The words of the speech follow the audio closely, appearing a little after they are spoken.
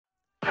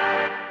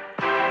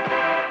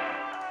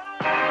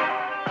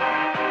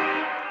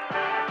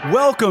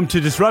Welcome to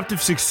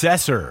Disruptive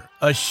Successor,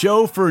 a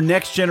show for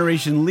next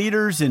generation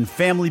leaders in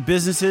family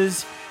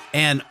businesses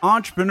and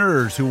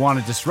entrepreneurs who want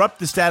to disrupt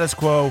the status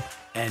quo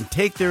and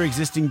take their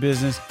existing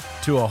business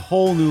to a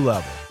whole new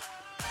level.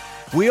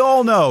 We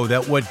all know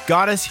that what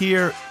got us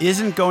here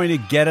isn't going to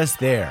get us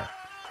there.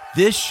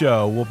 This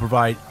show will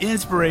provide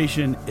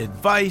inspiration,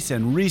 advice,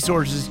 and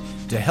resources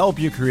to help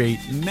you create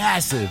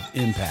massive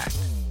impact.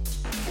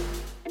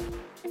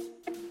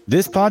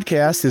 This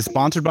podcast is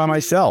sponsored by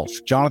myself,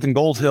 Jonathan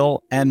Goldhill,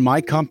 and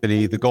my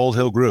company, the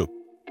Goldhill Group,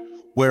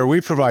 where we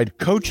provide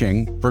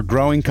coaching for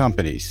growing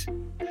companies.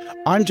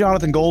 I'm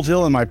Jonathan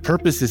Goldhill, and my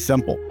purpose is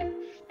simple: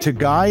 to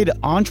guide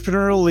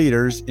entrepreneurial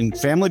leaders in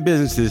family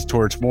businesses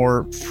towards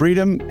more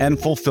freedom and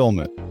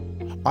fulfillment.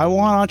 I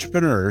want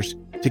entrepreneurs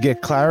to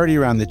get clarity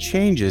around the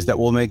changes that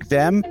will make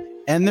them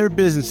and their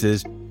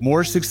businesses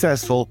more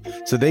successful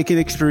so they can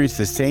experience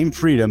the same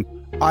freedom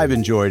I've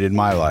enjoyed in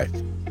my life.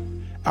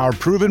 Our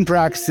proven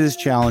practices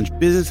challenge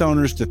business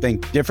owners to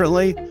think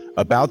differently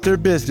about their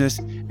business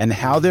and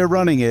how they're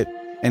running it,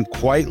 and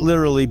quite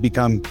literally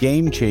become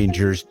game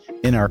changers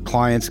in our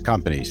clients'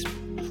 companies.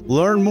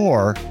 Learn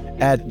more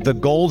at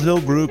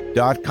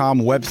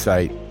thegoldhillgroup.com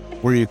website,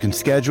 where you can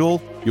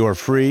schedule your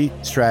free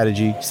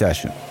strategy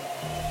session.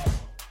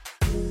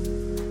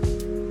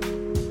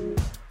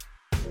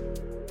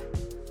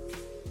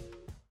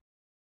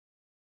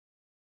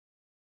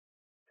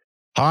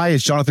 Hi,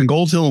 it's Jonathan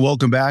Goldhill, and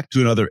welcome back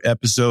to another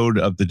episode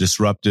of the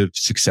Disruptive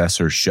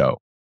Successor Show.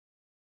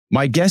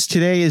 My guest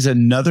today is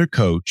another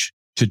coach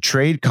to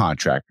trade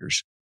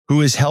contractors who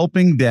is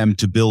helping them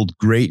to build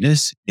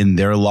greatness in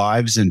their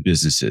lives and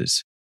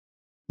businesses.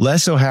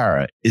 Les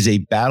O'Hara is a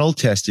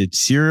battle-tested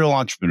serial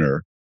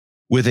entrepreneur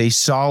with a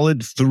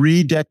solid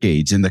 3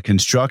 decades in the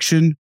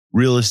construction,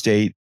 real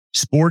estate,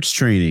 sports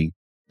training,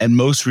 and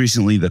most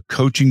recently, the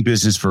coaching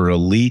business for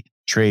elite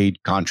trade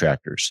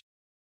contractors.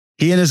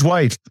 He and his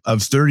wife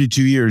of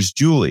 32 years,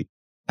 Julie,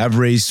 have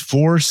raised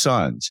 4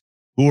 sons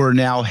who are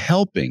now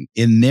helping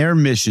in their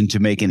mission to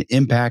make an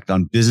impact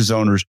on business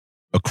owners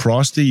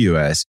across the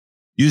U.S.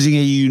 using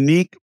a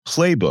unique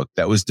playbook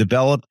that was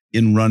developed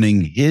in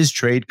running his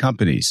trade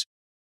companies.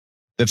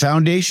 The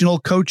foundational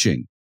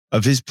coaching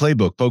of his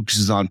playbook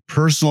focuses on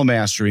personal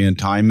mastery and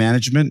time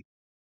management,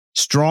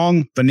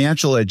 strong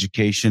financial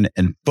education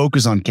and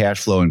focus on cash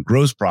flow and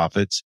gross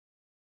profits,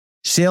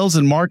 sales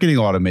and marketing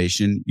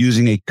automation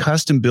using a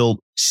custom-built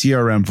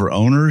CRM for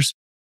owners,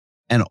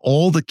 and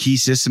all the key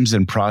systems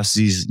and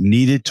processes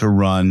needed to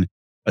run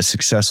a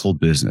successful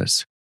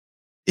business.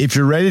 If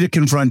you're ready to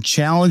confront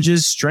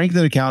challenges,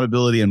 strengthen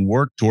accountability, and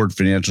work toward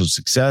financial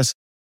success,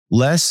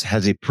 Les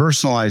has a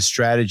personalized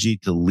strategy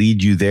to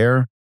lead you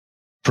there.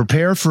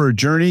 Prepare for a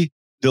journey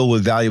filled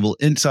with valuable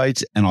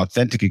insights and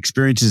authentic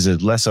experiences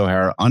as Les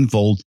O'Hara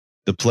unfolds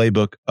the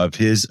playbook of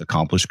his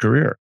accomplished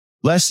career.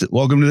 Les,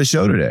 welcome to the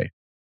show today.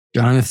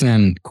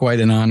 Jonathan,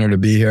 quite an honor to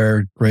be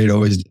here. Great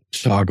always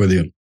to talk with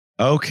you.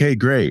 Okay,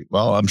 great.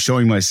 Well, I'm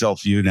showing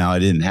myself you now. I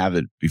didn't have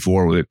it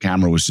before. The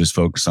camera was just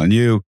focused on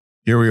you.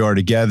 Here we are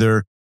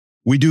together.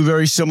 We do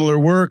very similar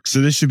work,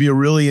 so this should be a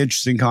really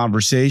interesting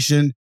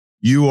conversation.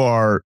 You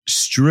are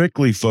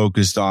strictly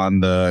focused on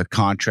the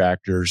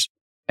contractors,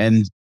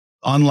 and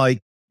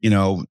unlike,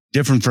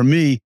 different from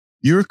me,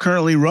 you're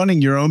currently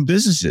running your own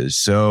businesses.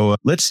 So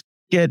let's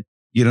get,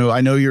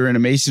 I know you're in a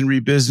masonry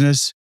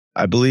business.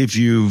 I believe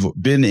you've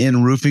been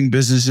in roofing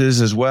businesses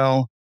as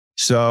well.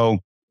 So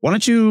why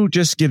don't you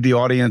just give the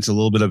audience a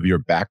little bit of your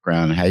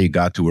background and how you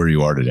got to where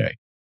you are today?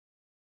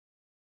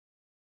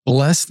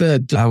 Blessed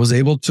that I was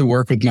able to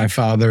work with my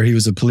father. He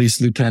was a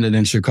police lieutenant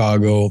in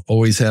Chicago,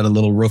 always had a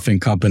little roofing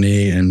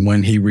company. And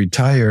when he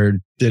retired,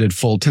 did it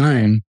full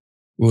time.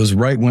 It was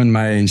right when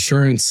my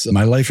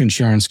life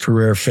insurance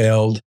career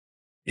failed.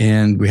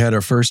 And we had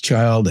our first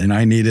child and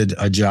I needed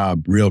a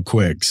job real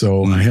quick.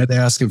 So I had to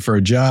ask him for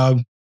a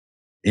job,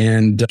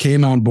 and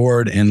came on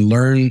board and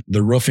learned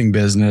the roofing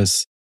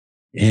business.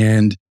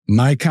 And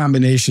my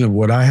combination of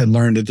what I had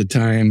learned at the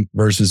time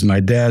versus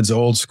my dad's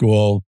old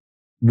school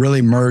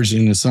really merged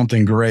into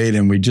something great.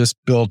 And we just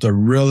built a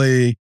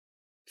really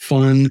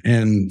fun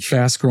and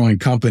fast growing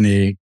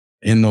company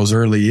in those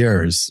early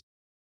years.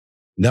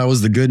 That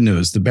was the good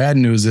news. The bad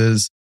news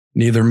is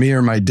neither me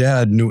or my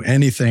dad knew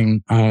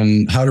anything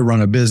on how to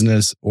run a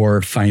business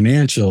or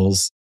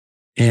financials.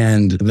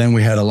 And then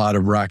we had a lot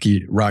of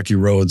rocky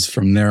roads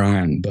from there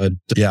on. But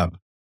yeah,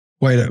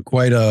 quite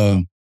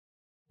a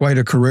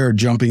career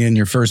jumping in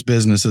your first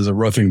business as a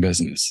roofing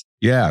business.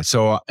 Yeah.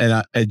 So,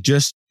 and I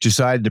just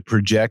decided to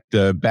project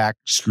the back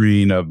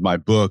screen of my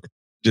book,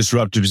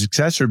 Disruptive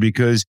Successor,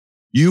 because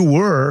you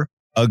were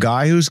a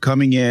guy who's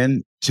coming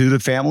in to the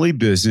family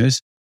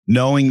business,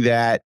 knowing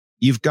that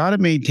you've got to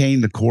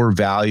maintain the core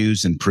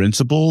values and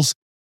principles.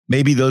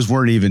 Maybe those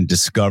weren't even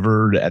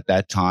discovered at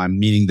that time,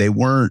 meaning they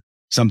weren't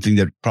something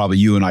that probably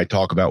you and I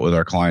talk about with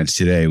our clients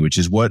today, which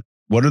is what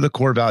are the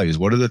core values?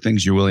 What are the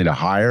things you're willing to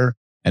hire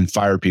and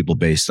fire people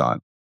based on?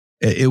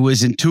 It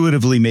was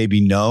intuitively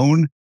maybe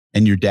known,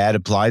 and your dad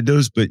applied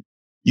those, but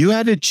you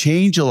had to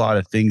change a lot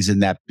of things in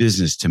that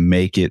business to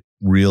make it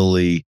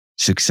really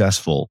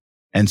successful,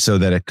 and so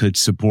that it could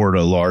support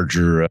a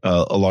larger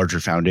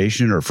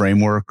foundation or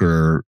framework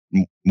or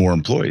more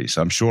employees,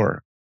 I'm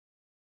sure.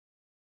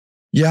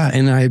 Yeah.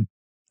 And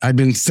I've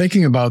been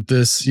thinking about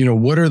this,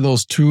 what are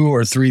those 2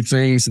 or 3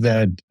 things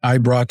that I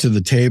brought to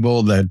the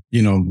table that,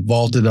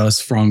 vaulted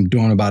us from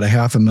doing about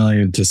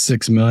 $500,000 to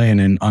 $6 million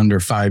in under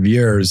 5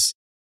 years.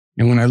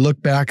 And when I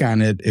look back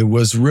on it, it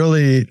was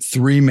really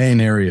 3 main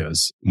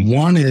areas.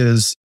 One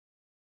is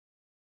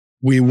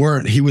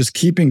he was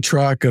keeping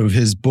track of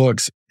his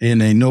books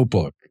in a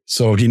notebook.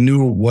 So he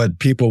knew what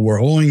people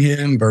were owing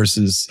him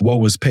versus what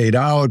was paid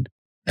out.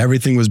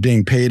 Everything was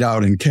being paid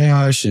out in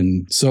cash.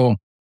 And so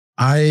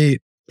I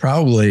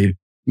probably,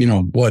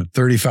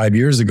 35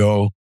 years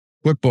ago,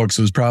 QuickBooks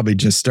was probably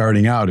just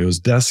starting out. It was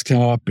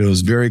desktop. It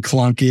was very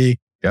clunky.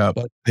 Yeah.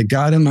 But I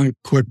got him on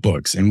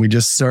QuickBooks and we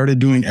just started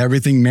doing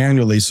everything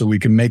manually so we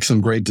could make some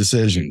great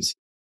decisions.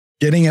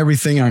 Getting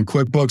everything on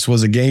QuickBooks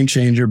was a game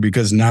changer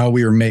because now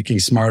we were making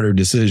smarter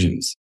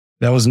decisions.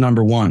 That was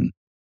number 1.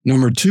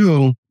 Number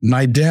 2,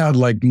 my dad,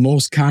 like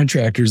most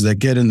contractors that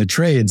get in the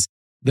trades,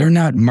 they're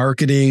not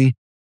marketing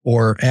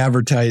or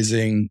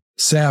advertising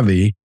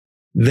savvy.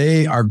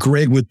 They are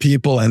great with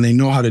people and they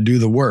know how to do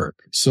the work.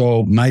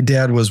 So my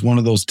dad was one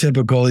of those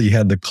typical, you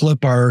had the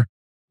clip art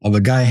of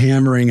a guy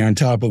hammering on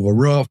top of a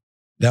roof.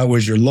 That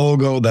was your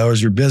logo. That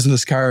was your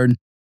business card.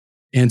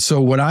 And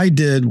so what I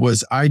did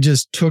was I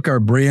just took our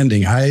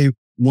branding.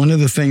 One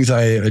of the things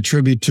I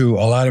attribute to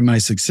a lot of my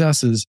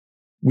successes,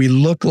 we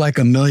looked like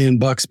 $1 million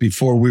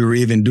before we were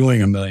even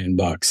doing $1 million.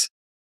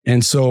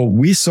 And so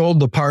we sold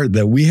the part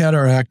that we had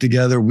our act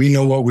together. We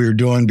know what we were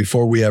doing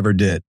before we ever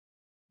did.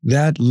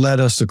 That led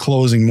us to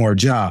closing more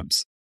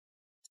jobs.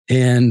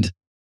 And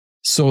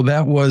so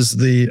that was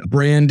the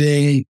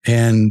branding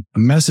and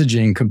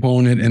messaging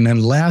component. And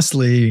then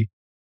lastly,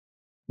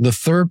 the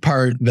third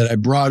part that I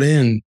brought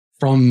in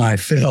from my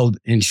failed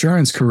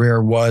insurance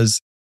career was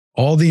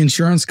all the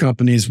insurance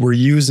companies were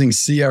using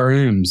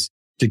CRMs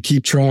to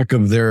keep track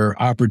of their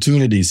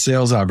opportunities,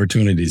 sales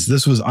opportunities.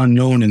 This was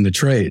unknown in the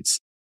trades.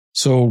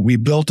 So we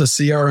built a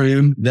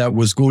CRM that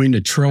was going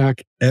to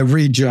track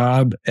every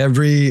job,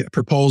 every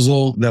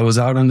proposal that was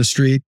out on the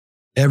street,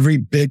 every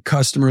big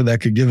customer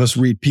that could give us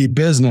repeat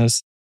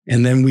business.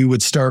 And then we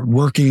would start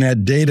working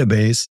that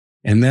database.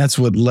 And that's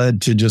what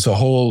led to just a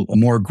whole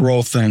more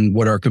growth than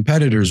what our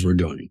competitors were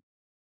doing.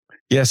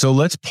 Yeah. So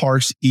let's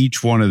parse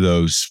each one of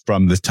those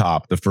from the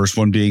top. The first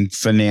one being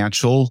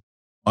financial,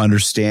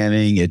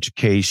 understanding,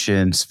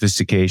 education,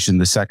 sophistication.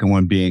 The second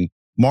one being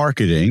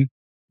marketing,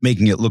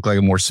 making it look like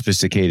a more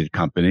sophisticated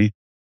company.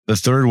 The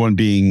third one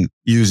being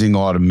using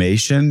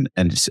automation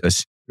and a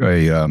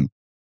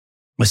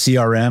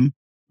CRM,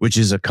 which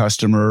is a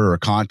customer or a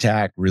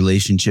contact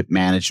relationship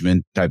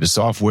management type of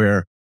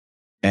software.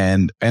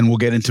 And we'll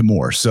get into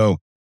more. So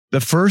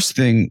the first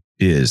thing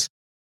is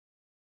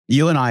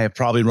you and I have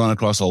probably run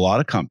across a lot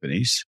of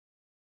companies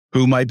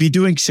who might be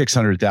doing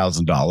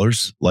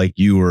 $600,000 like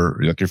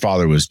your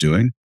father was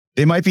doing.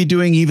 They might be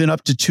doing even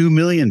up to $2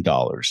 million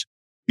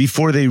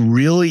before they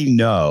really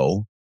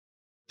know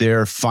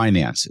their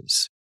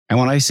finances. And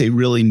when I say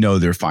really know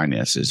their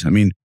finances, I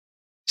mean,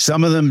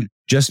 some of them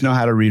just know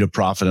how to read a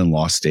profit and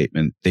loss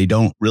statement. They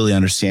don't really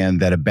understand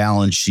that a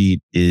balance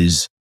sheet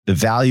is the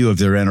value of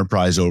their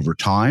enterprise over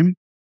time.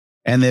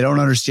 And they don't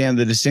understand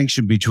the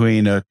distinction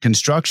between a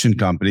construction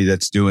company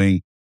that's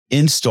doing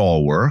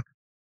install work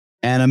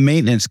and a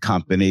maintenance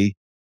company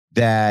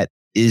that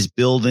is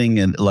building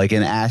an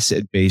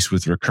asset base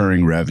with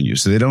recurring revenue.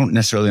 So they don't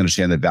necessarily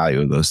understand the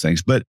value of those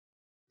things, but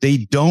they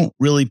don't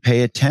really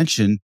pay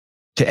attention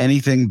to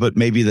anything but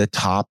maybe the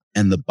top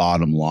and the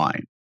bottom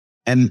line.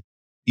 And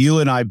you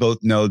and I both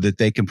know that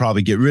they can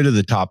probably get rid of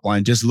the top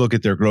line. Just look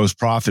at their gross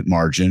profit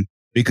margin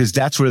because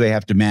that's where they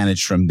have to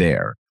manage from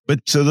there. But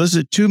so those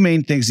are 2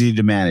 main things you need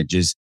to manage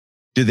is,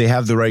 do they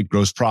have the right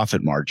gross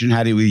profit margin?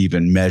 How do we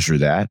even measure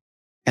that?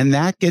 And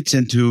that gets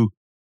into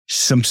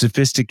some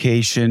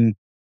sophistication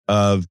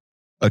of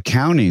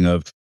accounting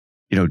of,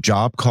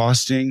 job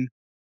costing,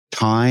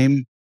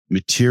 time,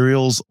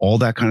 materials, all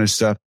that kind of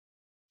stuff.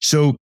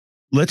 So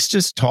let's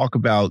just talk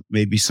about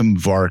maybe some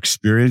of our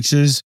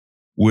experiences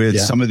with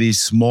some of these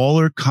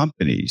smaller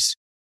companies.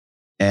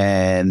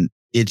 And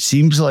it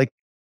seems like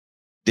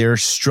they're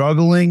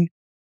struggling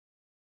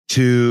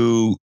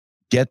to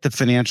get the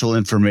financial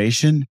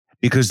information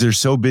because they're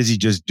so busy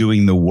just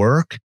doing the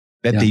work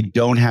that they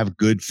don't have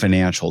good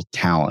financial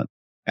talent.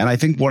 And I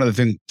think one of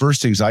the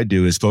first things I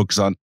do is focus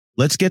on,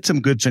 let's get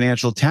some good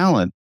financial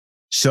talent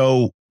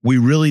so we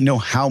really know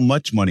how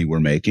much money we're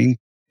making.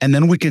 And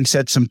then we can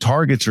set some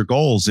targets or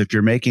goals. If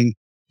you're making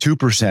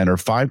 2% or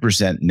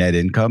 5% net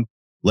income,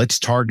 let's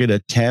target a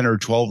 10 or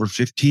 12 or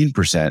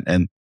 15%.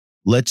 And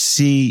let's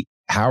see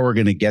how we're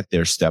going to get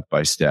there step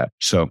by step.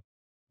 So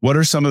what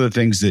are some of the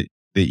things that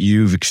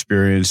you've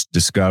experienced,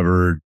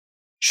 discovered,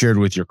 shared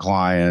with your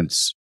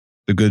clients,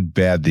 the good,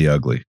 bad, the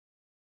ugly?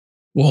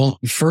 Well,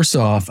 first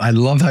off, I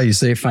love how you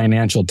say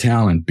financial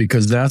talent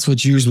because that's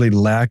what's usually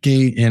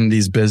lacking in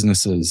these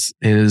businesses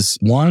is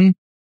one,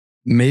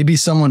 maybe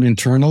someone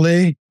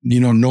internally,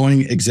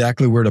 knowing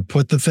exactly where to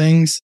put the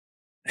things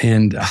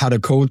and how to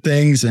code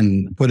things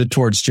and put it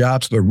towards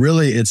jobs. But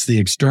really, it's the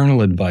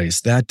external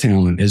advice. That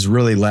talent is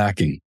really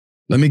lacking.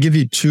 Let me give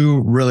you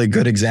two really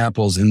good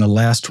examples in the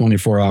last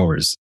 24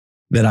 hours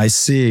that I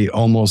see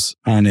almost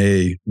on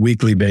a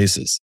weekly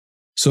basis.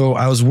 So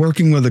I was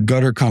working with a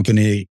gutter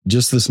company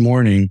just this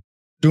morning,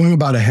 doing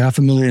about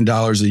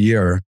 $500,000 a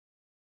year.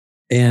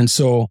 And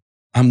so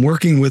I'm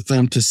working with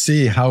them to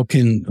see how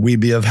can we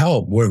be of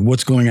help?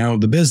 What's going on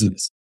with the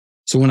business?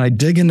 So when I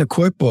dig into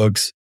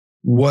QuickBooks,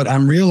 what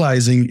I'm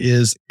realizing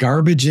is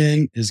garbage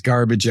in is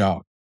garbage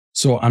out.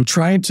 So I'm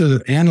trying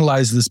to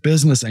analyze this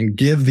business and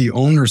give the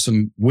owner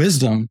some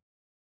wisdom,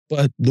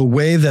 but the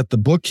way that the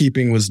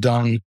bookkeeping was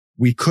done,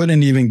 we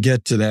couldn't even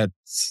get to that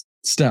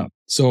step.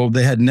 So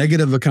they had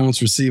negative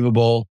accounts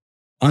receivable,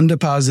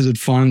 undeposited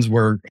funds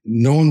where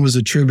no one was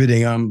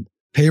attributing them,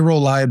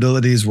 payroll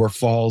liabilities were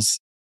false.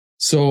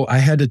 So I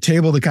had to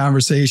table the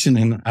conversation,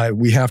 and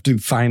we have to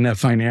find that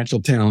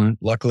financial talent.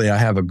 Luckily, I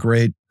have a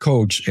great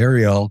coach,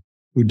 Ariel,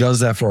 who does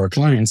that for our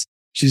clients.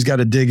 She's got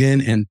to dig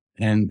in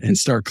and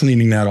start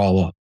cleaning that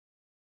all up.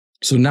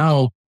 So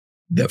now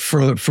that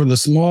for the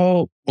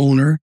small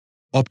owner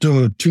up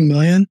to 2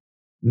 million,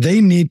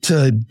 they need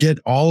to get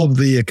all of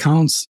the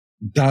accounts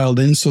dialed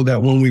in so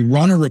that when we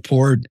run a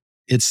report,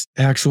 it's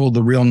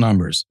the real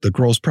numbers, the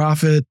gross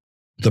profit,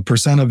 the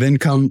percent of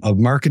income of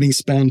marketing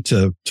spend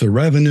to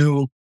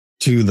revenue,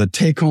 to the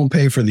take home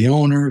pay for the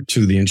owner,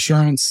 to the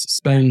insurance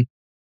spend.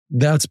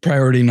 That's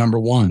priority number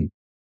one.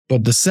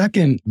 But the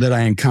second that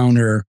I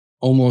encounter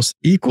almost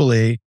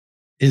equally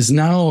is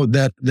now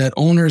that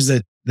owners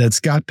that's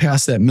got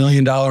past that $1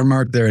 million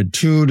mark, they're at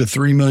 $2 to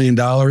 $3 million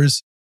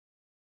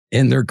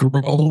and they're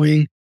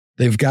growing.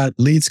 They've got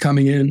leads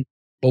coming in.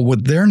 But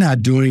what they're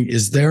not doing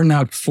is they're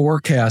not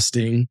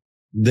forecasting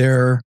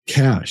their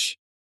cash.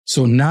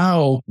 So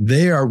now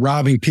they are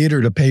robbing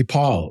Peter to pay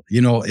Paul.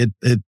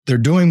 They're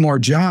doing more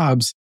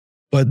jobs,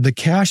 but the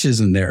cash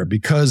isn't there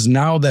because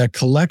now that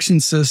collection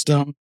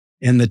system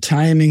and the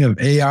timing of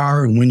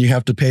AR and when you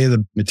have to pay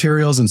the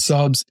materials and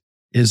subs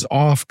is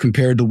off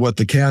compared to what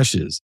the cash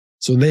is.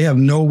 So they have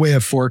no way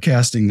of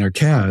forecasting their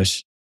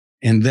cash.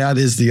 And that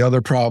is the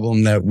other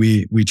problem that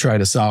we try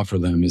to solve for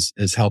them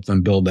is help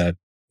them build that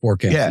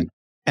forecasting. Yeah.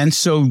 And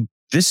so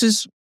this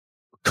is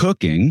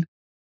cooking,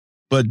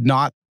 but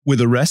not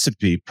with a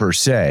recipe per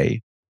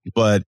se,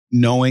 but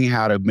knowing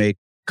how to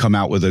come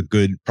out with a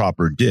good,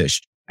 proper dish.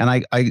 And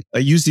I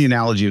use the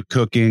analogy of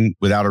cooking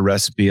without a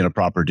recipe and a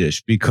proper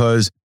dish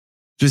because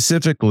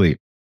specifically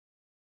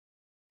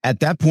at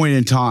that point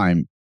in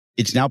time,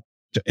 it's now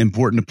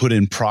important to put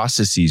in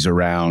processes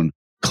around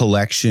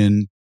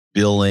collection,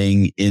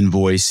 billing,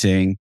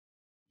 invoicing.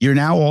 You're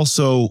now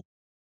also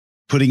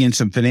putting in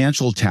some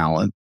financial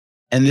talent.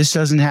 And this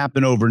doesn't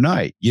happen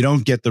overnight. You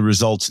don't get the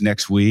results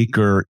next week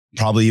or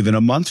probably even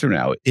a month from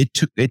now.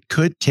 It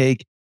could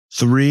take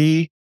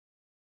 3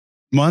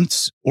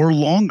 months or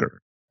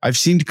longer. I've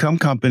seen some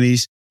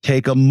companies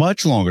take a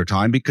much longer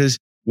time because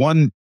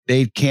one,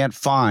 they can't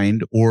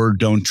find or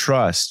don't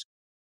trust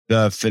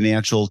the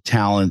financial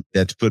talent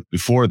that's put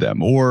before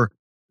them, or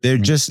they're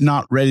just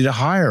not ready to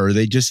hire. Or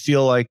they just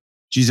feel like,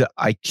 geez,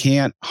 I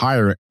can't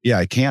hire. Yeah,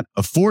 I can't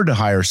afford to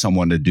hire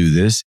someone to do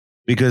this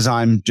because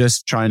I'm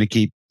just trying to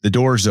keep the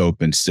doors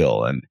open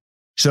still. And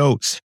so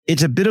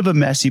it's a bit of a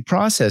messy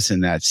process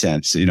in that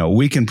sense.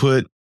 We can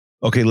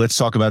let's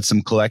talk about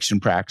some collection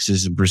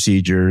practices and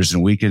procedures,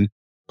 and we can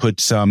put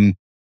some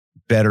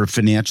better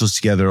financials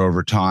together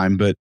over time.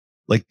 But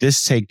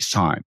this takes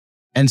time.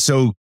 And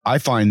so I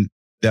find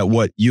that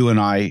what you and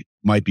I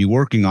might be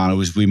working on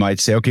is we might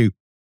say, okay,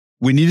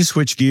 we need to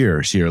switch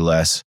gears here,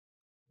 Les.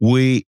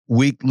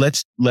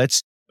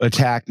 Let's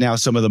attack now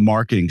some of the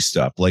marketing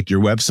stuff. Like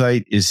your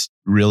website is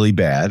really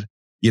bad.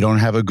 You don't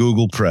have a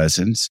Google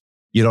presence.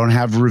 You don't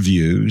have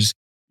reviews.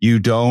 You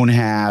don't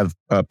have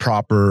a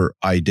proper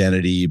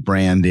identity,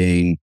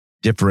 branding,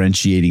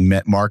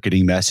 differentiating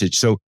marketing message.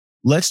 So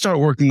let's start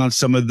working on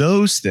some of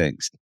those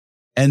things.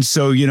 And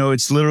so,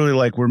 it's literally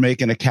like we're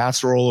making a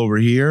casserole over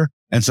here.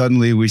 And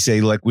suddenly we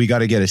say, we got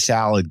to get a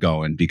salad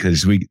going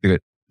because we got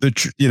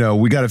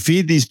to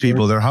feed these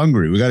people. They're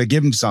hungry. We got to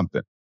give them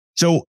something.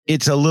 So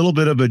it's a little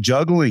bit of a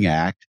juggling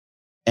act,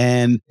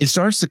 and it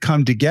starts to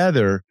come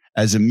together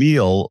as a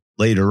meal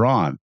later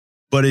on.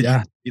 But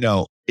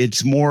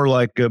it's more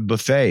like a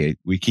buffet.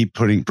 We keep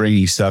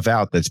bringing stuff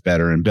out that's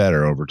better and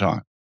better over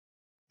time.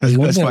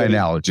 That's my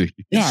analogy.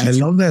 Yeah, I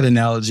love that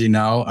analogy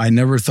now. I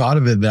never thought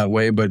of it that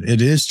way, but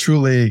it is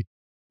truly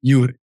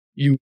they're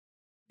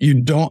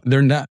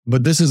not,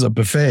 but this is a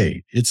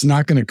buffet. It's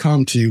not going to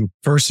come to you.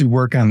 First you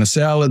work on the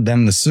salad,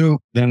 then the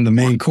soup, then the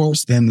main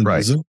course, then the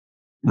dessert.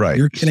 Right.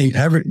 You're getting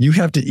you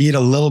have to eat a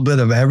little bit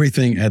of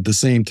everything at the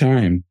same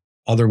time.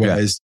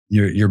 Otherwise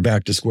you're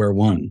back to square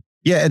one.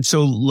 Yeah. And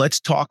so let's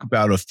talk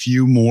about a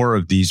few more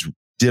of these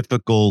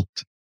difficult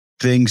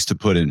things to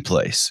put in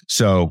place.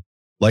 So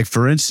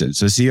for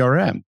instance, a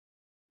CRM,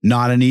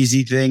 not an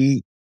easy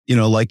thing,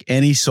 like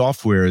any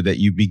software that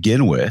you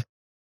begin with.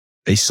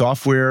 a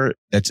software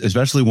that's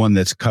especially one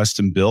that's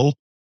custom built,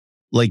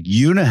 like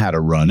you know how to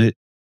run it.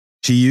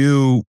 To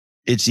you,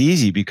 it's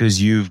easy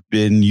because you've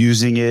been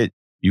using it.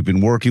 You've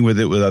been working with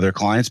it with other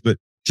clients, but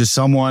to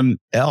someone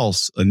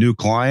else, a new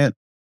client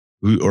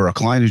or a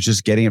client who's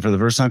just getting it for the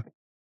first time,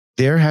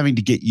 they're having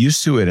to get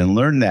used to it and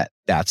learn that.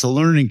 That's a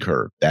learning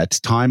curve. That's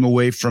time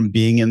away from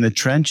being in the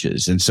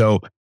trenches. And so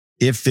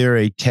if they're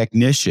a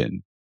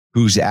technician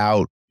who's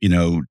out,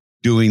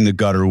 doing the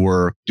gutter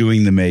work,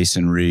 doing the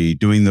masonry,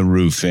 doing the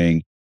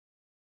roofing,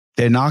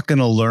 they're not going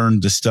to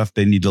learn the stuff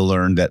they need to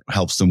learn that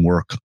helps them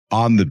work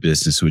on the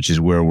business, which is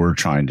where we're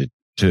trying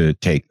to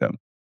take them.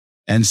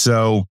 And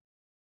so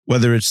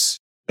whether it's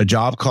a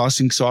job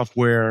costing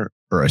software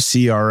or a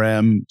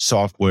CRM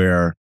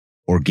software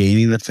or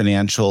gaining the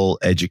financial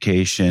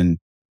education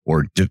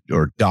or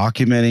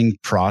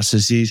documenting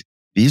processes,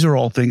 these are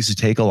all things that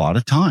take a lot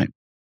of time.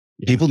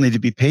 Yeah. People need to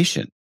be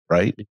patient,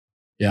 right?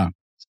 Yeah.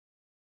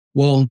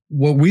 Well,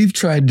 what we've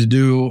tried to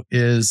do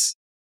is,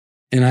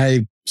 and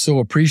I so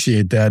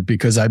appreciate that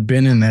because I've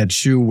been in that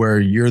shoe where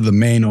you're the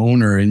main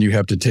owner and you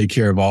have to take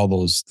care of all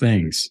those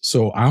things.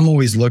 So I'm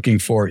always looking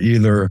for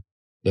either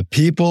the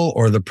people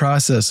or the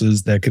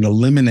processes that can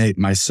eliminate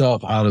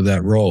myself out of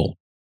that role.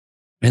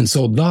 And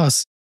so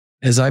thus,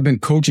 as I've been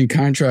coaching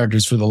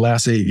contractors for the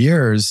last 8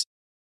 years,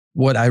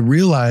 what I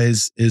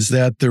realize is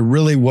that there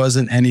really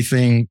wasn't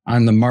anything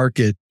on the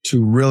market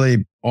to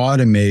really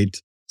automate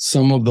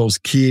some of those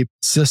key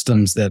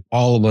systems that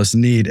all of us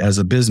need as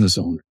a business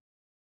owner.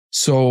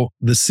 So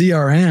the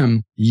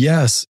CRM,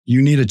 yes,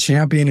 you need a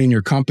champion in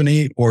your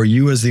company or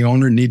you as the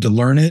owner need to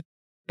learn it.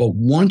 But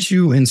once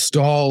you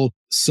install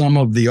some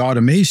of the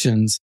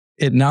automations,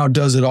 it now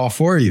does it all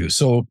for you.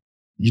 So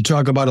you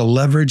talk about a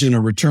leverage and a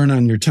return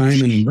on your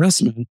time and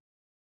investment.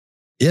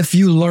 If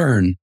you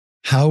learn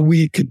how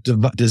we could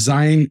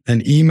design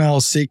an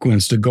email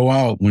sequence to go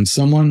out when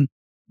someone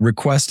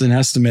requests an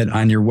estimate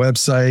on your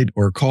website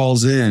or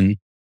calls in,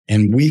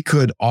 and we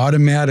could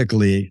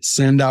automatically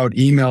send out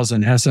emails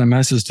and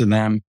SMSs to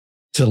them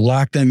to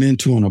lock them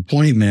into an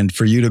appointment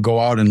for you to go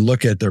out and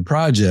look at their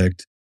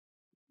project,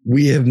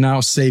 we have now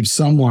saved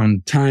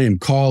someone time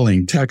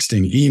calling,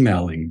 texting,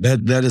 emailing.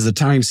 That is a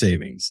time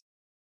savings.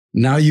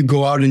 Now you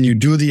go out and you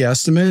do the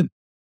estimate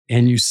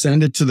and you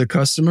send it to the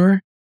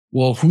customer.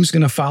 Well, who's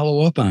going to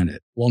follow up on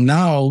it? Well,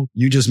 now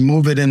you just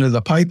move it into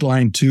the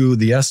pipeline to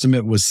the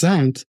estimate was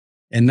sent,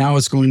 and now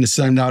it's going to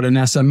send out an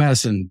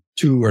SMS in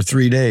 2 or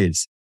 3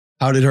 days.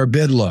 How did our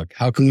bid look?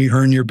 How can we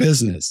earn your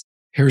business?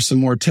 Here's some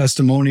more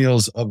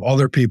testimonials of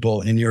other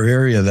people in your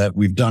area that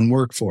we've done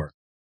work for.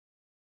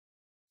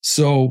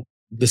 So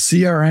the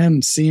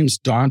CRM seems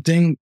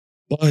daunting,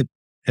 but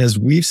as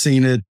we've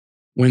seen it,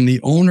 when the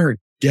owner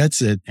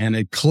gets it and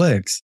it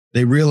clicks,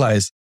 they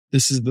realize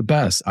this is the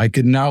best. I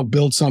could now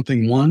build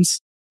something once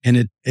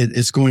and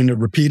it's going to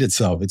repeat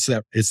itself. It's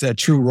that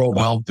true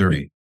robot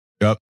theory.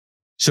 Yep.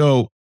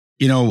 So,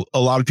 a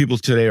lot of people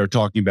today are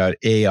talking about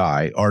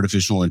AI,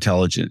 artificial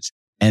intelligence,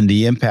 and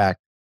the impact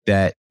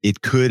that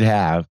it could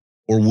have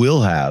or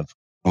will have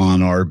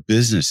on our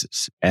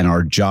businesses and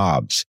our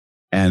jobs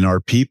and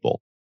our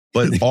people.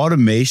 But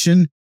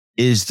automation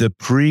is the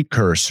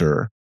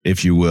precursor,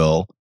 if you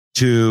will,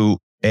 to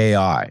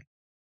AI.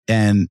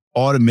 And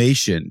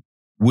automation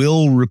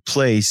will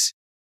replace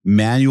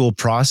manual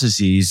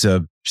processes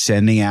of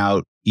sending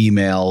out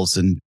emails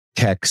and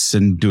texts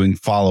and doing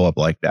follow-up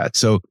like that.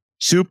 So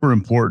super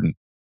important.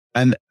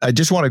 And I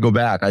just want to go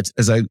back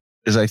as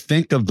I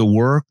think of the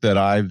work that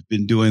I've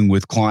been doing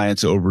with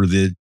clients over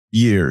the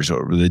years,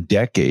 over the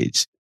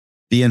decades,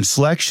 the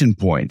inflection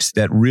points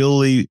that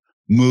really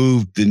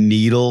move the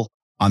needle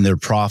on their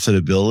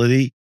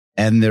profitability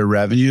and their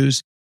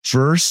revenues.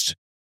 First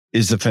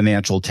is the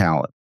financial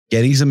talent,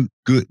 getting some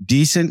good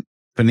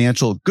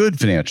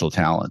financial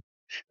talent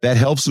that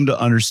helps them to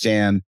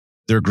understand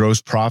their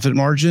gross profit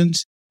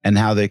margins and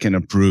how they can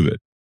improve it.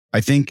 I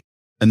think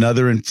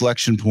another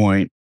inflection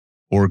point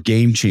or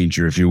game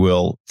changer, if you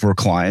will, for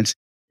clients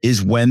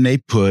is when they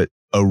put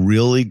a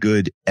really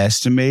good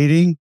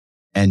estimating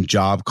and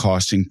job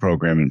costing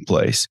program in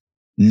place.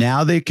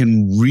 Now they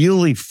can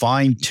really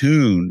fine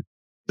tune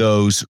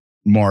those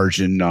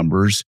margin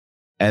numbers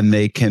and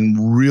they can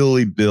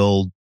really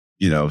build,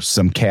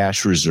 some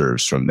cash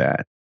reserves from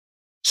that.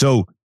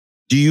 So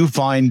do you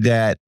find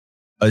that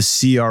a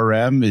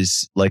CRM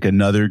is like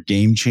another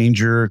game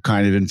changer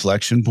kind of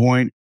inflection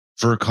point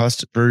for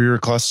your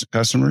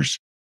customers?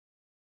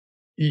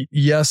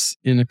 Yes,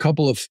 in a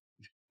couple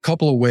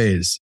of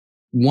ways.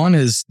 One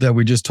is that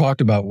we just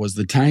talked about was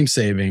the time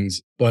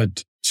savings,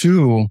 but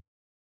two,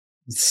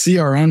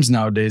 CRMs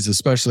nowadays,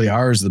 especially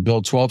ours, the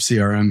Build 12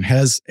 CRM,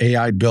 has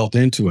AI built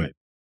into it.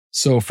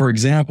 So for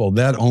example,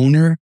 that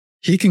owner,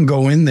 he can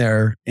go in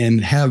there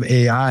and have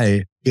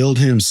AI build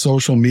him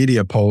social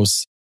media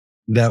posts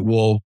that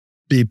will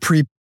be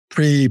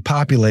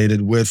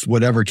pre-populated with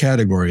whatever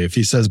category. If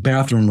he says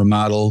bathroom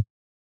remodel,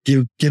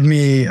 give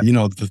me,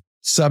 the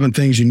 7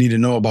 things you need to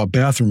know about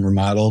bathroom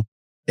remodel.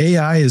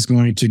 AI is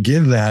going to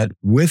give that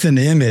with an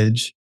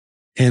image,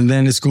 and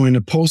then it's going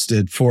to post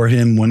it for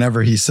him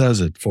whenever he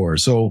says it for.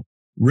 So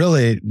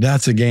really,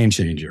 that's a game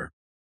changer.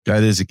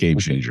 That is a game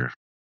changer.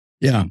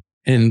 Yeah.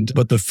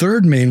 But the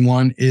third main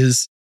one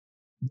is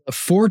the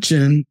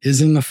fortune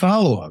is in the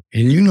follow-up.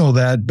 And you know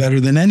that better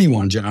than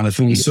anyone,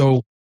 Jonathan.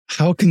 So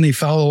how can they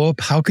follow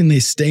up? How can they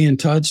stay in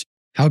touch?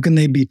 How can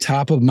they be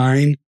top of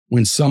mind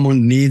when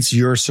someone needs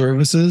your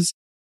services?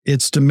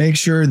 It's to make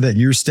sure that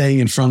you're staying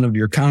in front of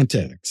your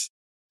contacts.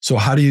 So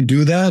how do you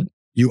do that?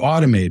 You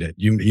automate it.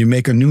 You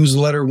make a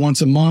newsletter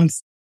once a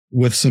month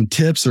with some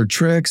tips or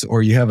tricks,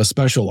 or you have a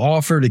special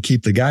offer to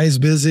keep the guys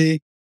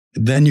busy.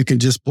 Then you can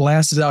just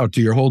blast it out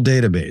to your whole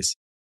database.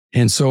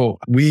 And so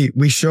we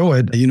show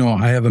it.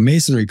 I have a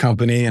masonry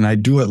company and I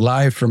do it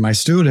live for my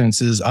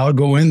students. Is I'll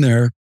go in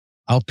there,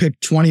 I'll pick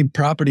 20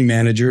 property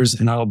managers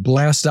and I'll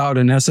blast out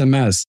an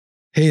SMS.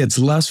 Hey, it's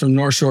Les from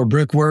North Shore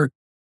Brickwork.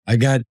 I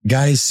got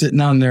guys sitting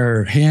on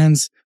their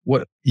hands.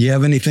 What, you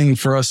have anything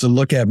for us to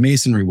look at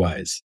masonry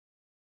wise?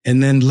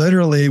 And then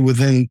literally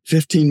within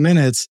 15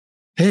 minutes,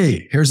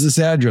 hey, here's this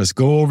address.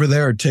 Go over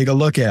there, take a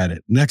look at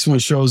it. Next one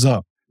shows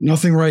up.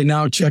 Nothing right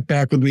now. Check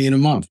back with me in a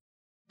month.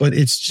 But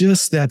it's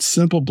just that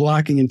simple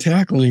blocking and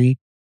tackling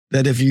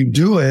that if you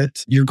do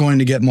it, you're going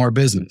to get more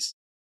business.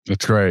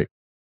 That's great.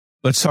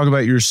 Let's talk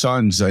about your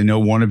sons. I know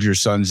one of your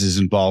sons is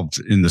involved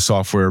in the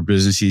software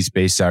business. He's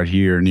based out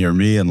here near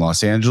me in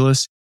Los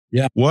Angeles.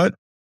 Yeah. What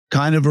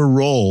kind of a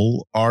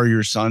role are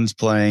your sons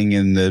playing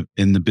in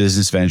the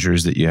business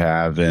ventures that you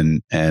have,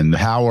 and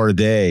how are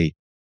they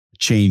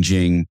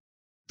changing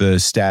the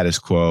status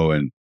quo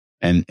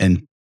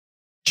and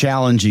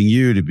challenging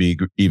you to be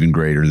even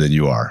greater than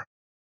you are?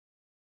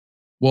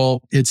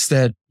 Well, it's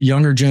that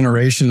younger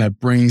generation that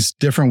brings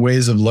different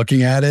ways of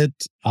looking at it.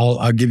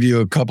 I'll give you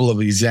a couple of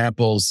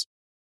examples.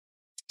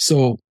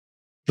 So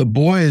the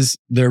boys,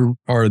 they're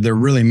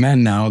really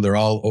men now. They're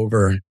all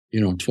over,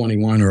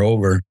 21 or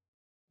over,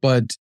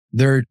 but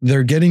they're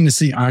getting to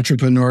see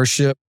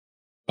entrepreneurship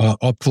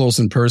up close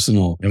and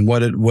personal and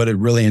what it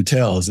really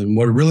entails. And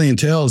what it really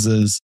entails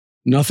is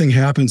nothing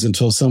happens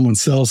until someone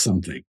sells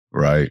something.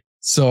 Right.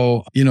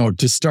 So,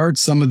 to start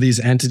some of these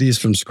entities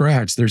from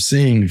scratch, they're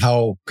seeing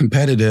how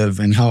competitive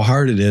and how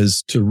hard it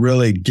is to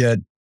really get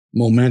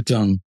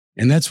momentum.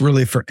 And that's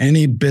really for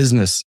any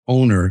business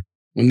owner.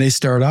 When they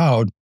start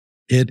out,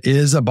 it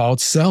is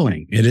about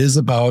selling. It is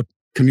about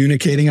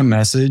communicating a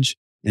message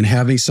and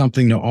having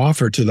something to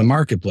offer to the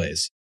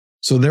marketplace.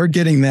 So they're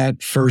getting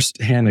that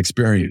firsthand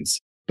experience.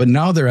 But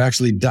now they're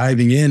actually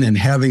diving in and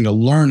having to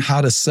learn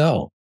how to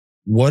sell.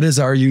 What is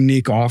our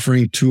unique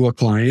offering to a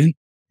client?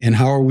 And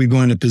how are we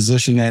going to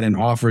position that and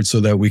offer it so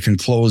that we can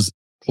close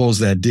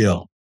that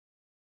deal?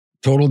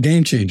 Total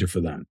game changer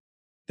for them.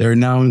 They're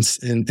now in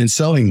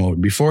selling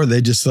mode. Before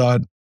they just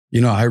thought,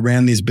 I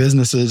ran these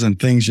businesses and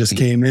things just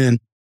came in,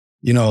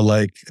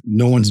 like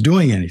no one's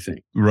doing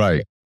anything.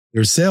 Right.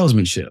 There's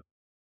salesmanship.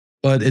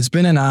 But it's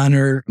been an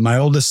honor. My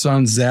oldest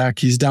son, Zach,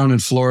 he's down in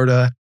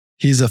Florida.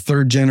 He's a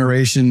third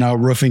generation now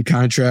roofing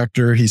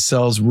contractor. He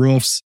sells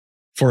roofs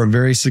for a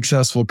very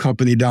successful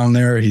company down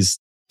there. He's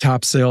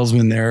top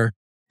salesman there.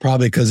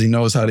 Probably because he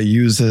knows how to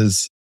use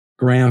his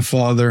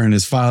grandfather, and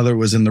his father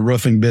was in the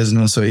roofing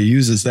business. So he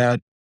uses that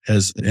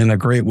as in a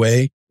great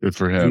way. Good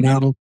for him. And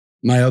now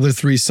my other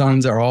three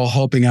sons are all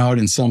helping out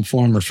in some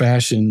form or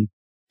fashion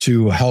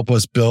to help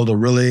us build a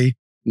really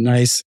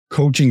nice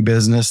coaching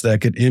business that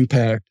could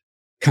impact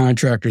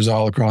contractors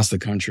all across the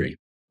country.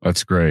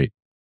 That's great.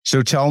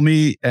 So tell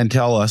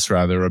us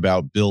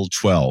about Build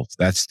 12.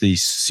 That's the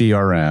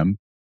CRM.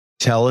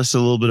 Tell us a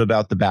little bit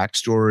about the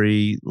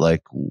backstory,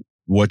 like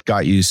what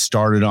got you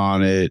started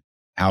on it?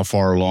 How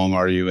far along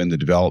are you in the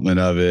development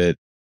of it?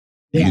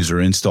 Yeah. User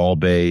install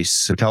base.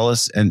 So tell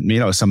us, and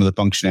some of the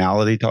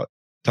functionality.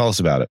 Tell us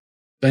about it.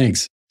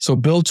 Thanks. So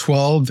Build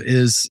 12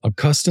 is a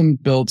custom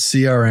built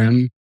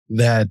CRM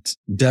that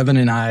Devin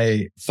and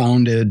I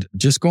founded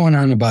just going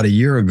on about a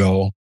year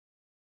ago.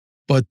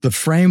 But the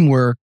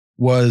framework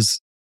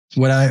was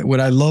what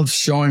I love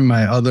showing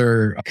my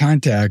other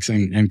contacts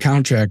and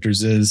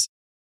contractors is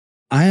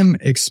I am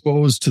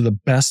exposed to the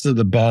best of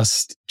the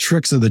best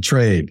tricks of the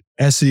trade,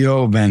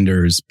 SEO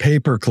vendors,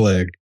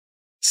 pay-per-click,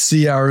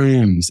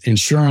 CRMs,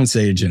 insurance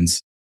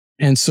agents.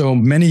 And so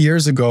many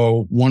years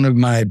ago, one of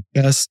my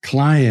best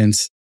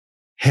clients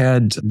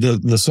had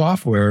the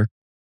software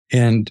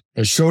and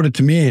showed it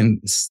to me and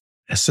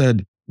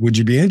said, would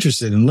you be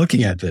interested in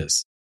looking at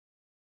this?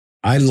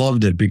 I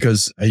loved it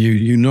because I'm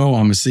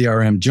a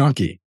CRM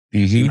junkie.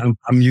 Mm-hmm.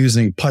 I'm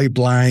using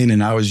Pipeline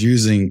and I was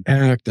using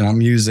Act and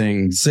I'm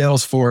using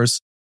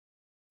Salesforce.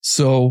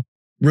 So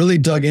really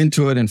dug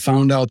into it and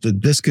found out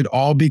that this could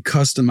all be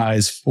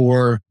customized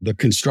for the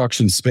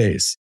construction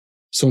space.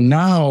 So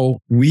now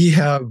we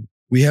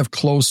have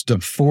close to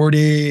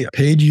 40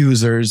 paid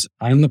users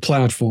on the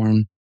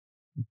platform.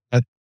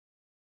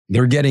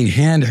 They're getting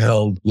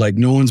handheld like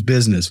no one's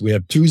business. We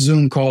have 2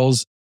 Zoom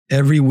calls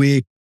every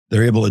week.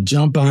 They're able to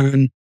jump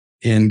on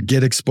and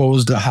get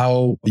exposed to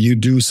how you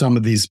do some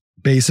of these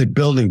basic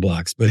building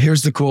blocks. But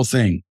here's the cool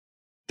thing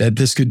that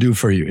this could do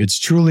for you. It's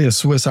truly a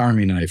Swiss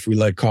Army knife, we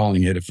like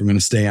calling it, if we're going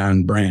to stay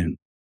on brand.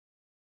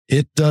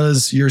 It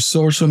does your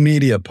social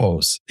media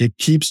posts. It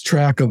keeps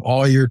track of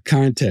all your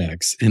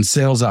contacts and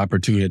sales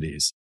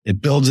opportunities. It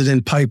builds it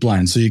in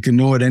pipeline so you can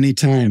know at any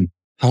time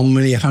how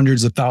many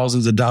hundreds of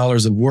thousands of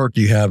dollars of work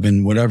you have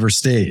in whatever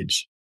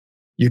stage.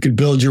 You could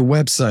build your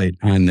website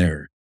on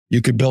there.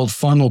 You could build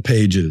funnel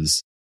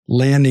pages,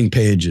 landing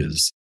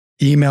pages,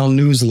 email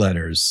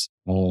newsletters,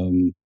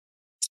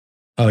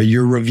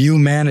 your review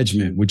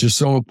management, which is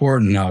so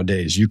important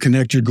nowadays. You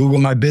connect your Google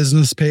My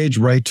Business page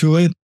right to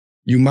it.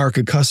 You mark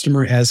a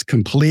customer as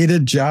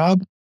completed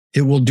job.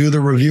 It will do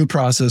the review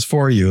process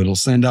for you. It'll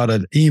send out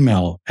an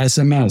email,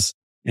 SMS,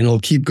 and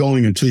it'll keep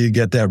going until you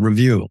get that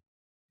review.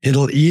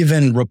 It'll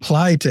even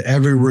reply to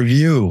every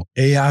review,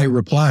 AI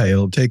reply.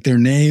 It'll take their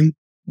name,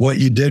 what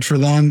you did for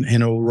them,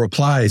 and it'll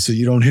reply so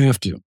you don't have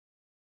to.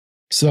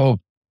 So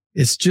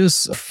it's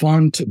just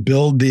fun to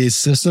build these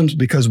systems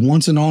because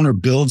once an owner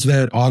builds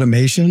that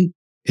automation,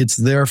 it's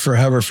there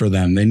forever for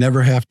them. They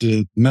never have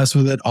to mess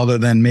with it other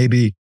than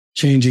maybe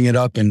changing it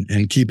up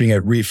and keeping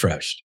it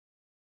refreshed.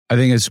 I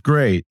think it's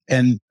great.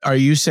 And are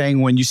you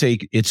saying when you say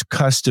it's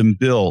custom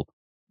built,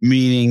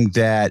 meaning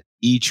that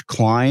each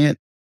client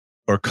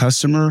or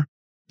customer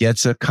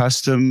gets a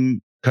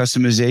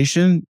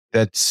customization?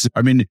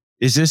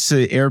 Is this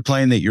the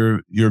airplane that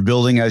you're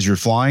building as you're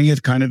flying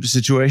it kind of a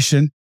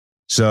situation?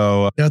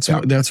 So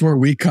that's where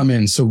we come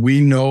in. So we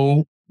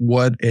know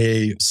what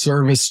a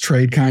service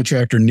trade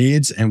contractor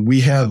needs, and we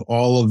have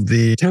all of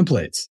the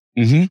templates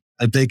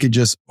that they could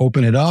just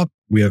open it up.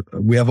 We have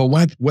a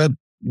website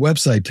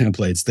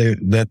templates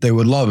that they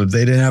would love. If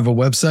they didn't have a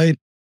website,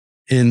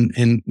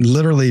 in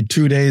literally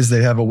 2 days,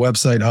 they have a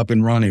website up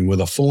and running with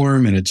a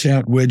form and a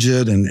chat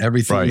widget and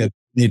everything that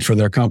they need for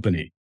their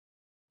company.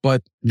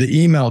 But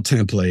the email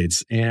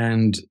templates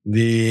and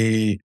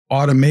the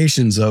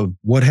automations of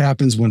what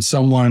happens when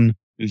someone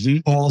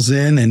calls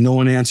in and no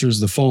one answers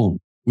the phone.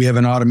 We have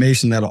an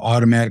automation that'll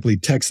automatically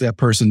text that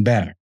person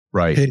back.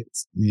 Right. Hey,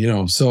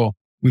 so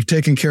we've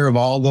taken care of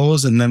all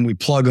those and then we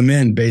plug them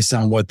in based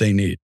on what they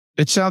need.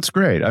 It sounds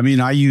great. I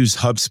mean, I use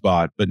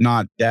HubSpot, but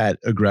not that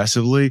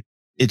aggressively.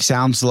 It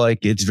sounds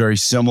like it's very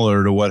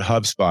similar to what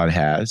HubSpot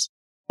has,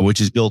 which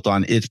is built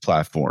on its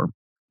platform.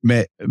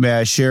 May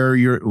I share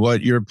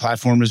what your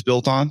platform is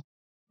built on?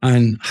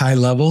 On high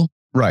level?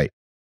 Right.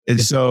 And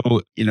so,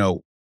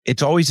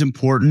 it's always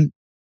important,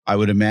 I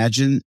would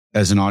imagine,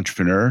 as an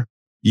entrepreneur,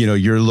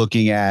 you're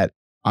looking at,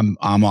 I'm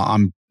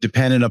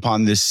dependent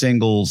upon this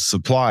single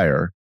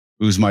supplier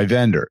who's my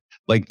vendor.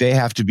 Like they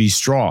have to be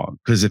strong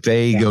because if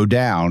they go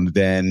down,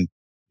 then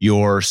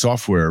your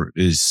software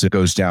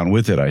goes down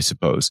with it, I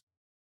suppose.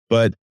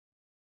 But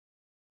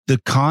the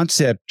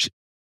concept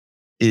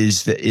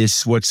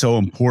is what's so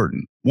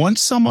important.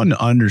 Once someone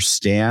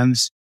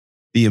understands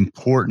the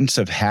importance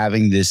of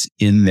having this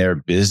in their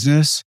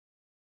business,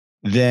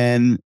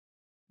 then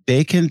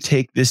they can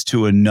take this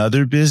to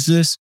another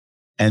business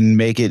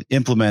and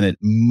implement it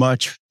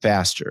much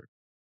faster.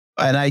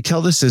 And I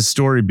tell this as a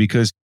story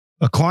because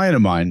a client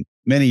of mine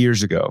many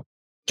years ago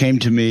came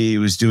to me. He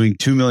was doing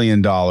 $2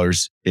 million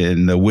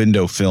in the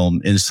window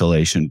film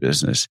installation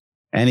business.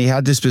 And he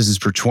had this business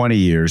for 20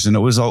 years and it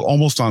was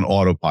almost on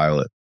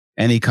autopilot.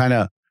 And he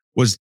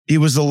was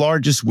the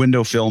largest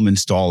window film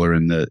installer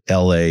in the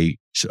LA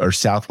or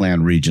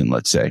Southland region,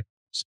 let's say.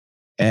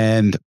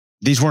 And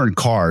these weren't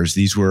cars.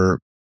 These were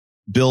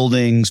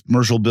buildings,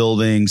 commercial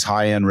buildings,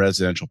 high-end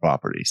residential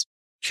properties.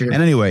 Sure.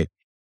 And anyway,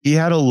 he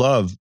had a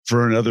love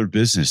for another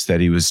business that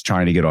he was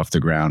trying to get off the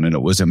ground. And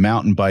it was a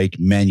mountain bike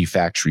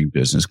manufacturing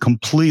business,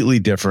 completely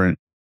different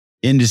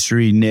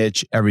industry,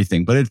 niche,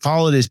 everything, but it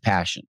followed his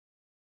passion.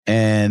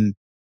 And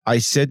I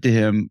said to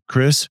him,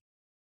 Chris,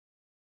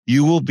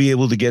 you will be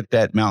able to get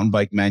that mountain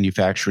bike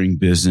manufacturing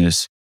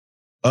business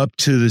up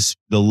to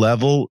the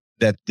level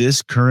that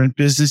this current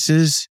business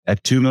is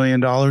at $2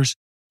 million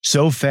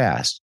so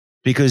fast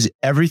because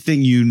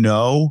everything you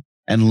know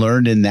and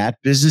learned in that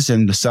business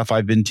and the stuff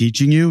I've been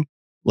teaching you,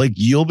 like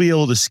you'll be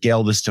able to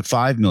scale this to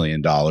 $5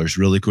 million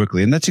really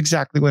quickly. And that's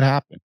exactly what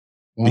happened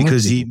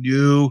because he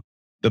knew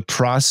the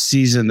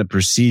processes and the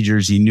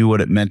procedures. He knew what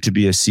it meant to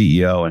be a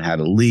CEO and how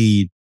to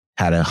lead,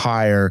 how to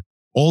hire,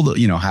 all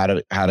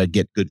the, how to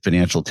get good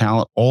financial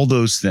talent, all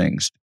those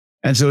things.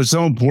 And so it's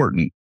so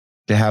important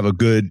to have a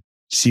good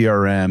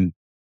CRM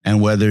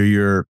and whether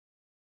you're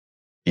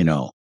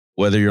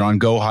on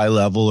Go High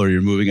Level or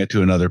you're moving it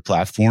to another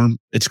platform,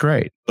 it's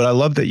great. But I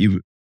love that you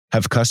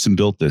have custom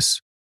built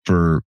this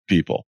for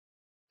people.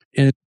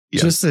 And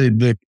just to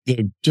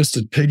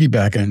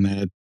piggyback on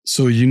that,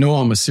 so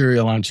I'm a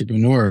serial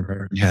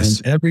entrepreneur. Yes.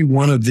 And every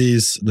one of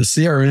these, the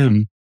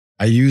CRM,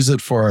 I use it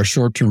for our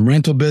short-term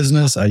rental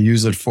business. I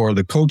use it for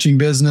the coaching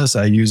business.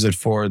 I use it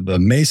for the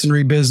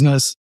masonry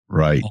business.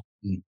 Right.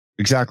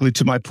 Exactly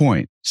to my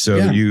point. So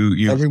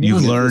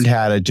you've learned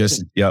how to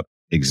just,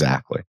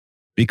 exactly.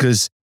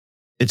 Because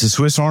it's a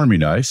Swiss Army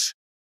knife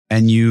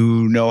and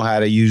you know how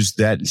to use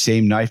that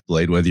same knife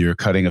blade, whether you're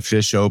cutting a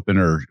fish open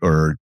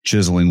or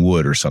chiseling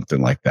wood or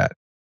something like that.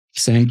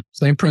 Same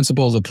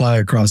principles apply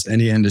across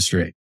any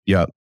industry.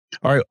 Yeah.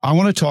 All right. I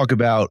want to talk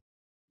about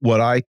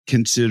what I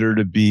consider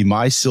to be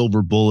my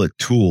silver bullet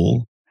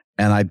tool,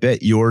 and I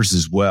bet yours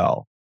as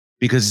well,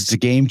 because it's a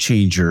game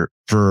changer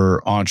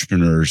for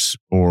entrepreneurs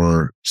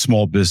or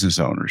small business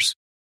owners.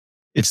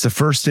 It's the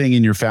first thing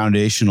in your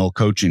foundational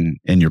coaching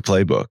in your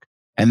playbook.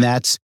 And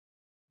that's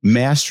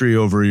mastery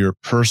over your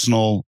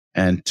personal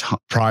and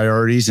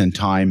priorities and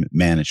time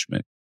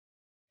management.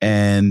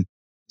 And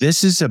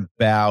this is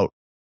about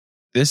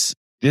this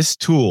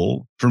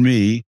tool for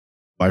me.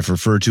 I've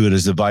referred to it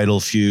as the vital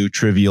few,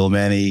 trivial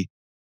many.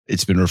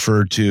 It's been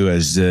referred to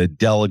as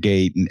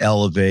delegate and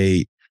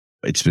elevate.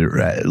 It's been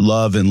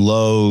love and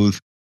loathe.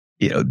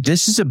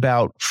 This is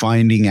about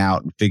finding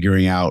out and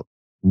figuring out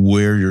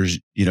where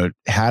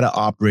how to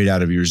operate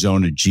out of your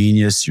zone of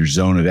genius, your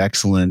zone of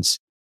excellence,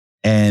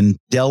 and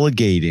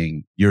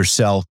delegating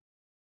yourself,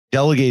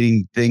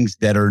 delegating things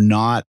that are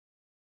not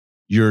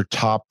your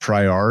top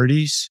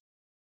priorities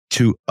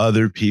to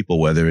other people,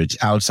 whether it's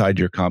outside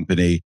your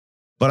company.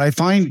 But I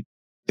find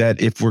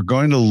that if we're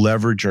going to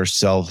leverage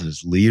ourselves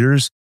as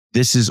leaders,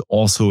 this is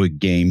also a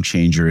game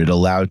changer. It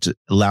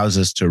allows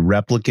us to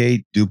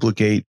replicate,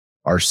 duplicate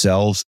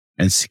ourselves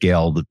and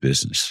scale the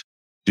business.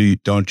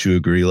 Don't you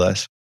agree,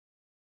 Les?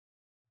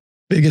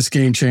 Biggest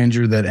game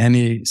changer that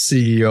any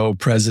CEO,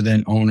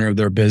 president, owner of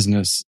their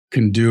business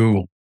can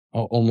do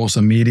almost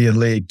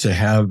immediately to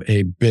have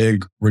a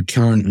big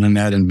return on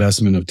that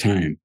investment of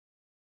time.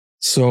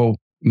 So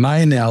my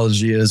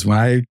analogy is when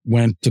I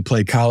went to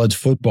play college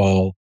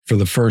football for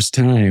the first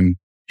time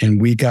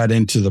and we got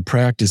into the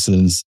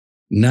practices,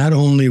 not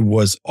only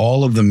was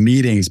all of the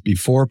meetings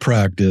before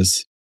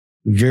practice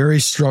very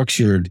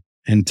structured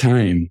in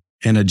time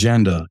and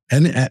agenda,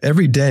 and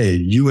every day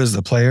you as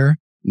the player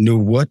knew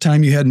what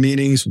time you had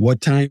meetings, what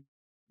time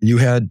you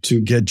had to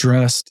get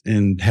dressed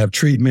and have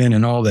treatment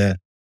and all that.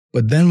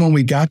 But then when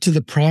we got to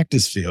the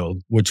practice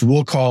field, which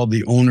we'll call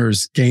the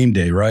owner's game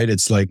day, right?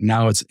 It's like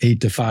now it's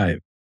 8 to 5.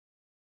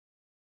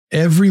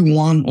 Every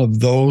one of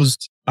those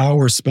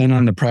hours spent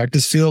on the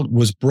practice field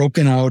was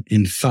broken out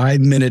in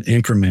 5-minute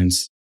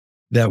increments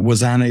that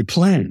was on a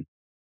plan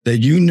that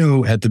you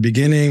knew at the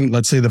beginning.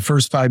 Let's say the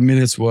first 5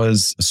 minutes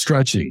was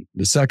stretching.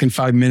 The second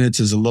 5 minutes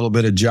is a little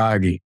bit of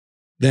jogging.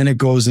 Then it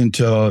goes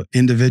into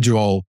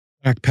individual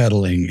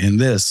backpedaling and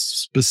this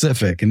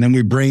specific. And then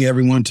we bring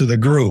everyone to the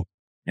group.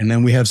 And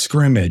then we have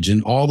scrimmage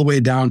and all the way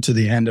down to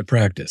the end of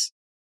practice.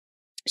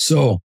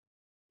 So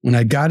when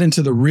I got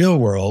into the real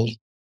world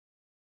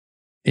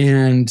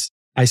and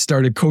I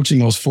started coaching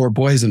those 4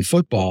 boys in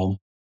football,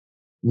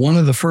 one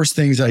of the first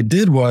things I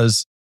did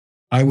was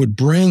I would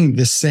bring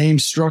the same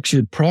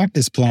structured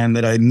practice plan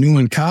that I knew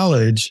in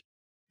college,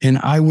 and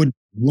I would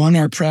run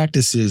our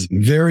practices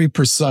very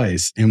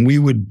precise, and we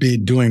would be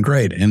doing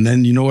great. And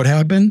then you know what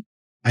happened?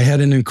 I had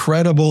an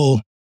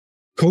incredible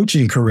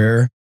coaching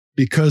career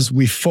because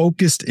we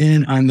focused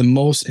in on the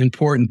most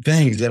important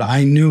things that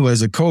I knew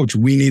as a coach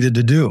we needed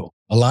to do.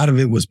 A lot of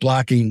it was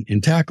blocking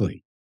and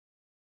tackling.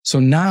 So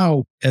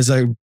now as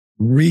I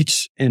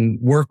reach and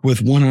work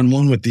with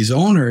one-on-one with these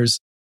owners,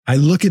 I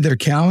look at their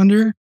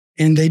calendar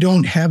and they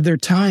don't have their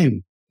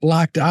time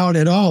blocked out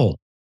at all.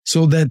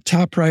 So that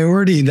top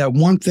priority, that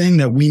one thing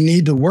that we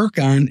need to work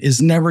on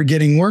is never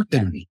getting worked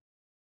on.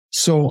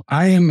 So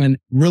I am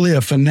really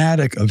a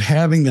fanatic of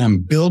having them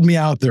build me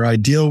out their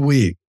ideal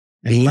week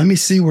and let me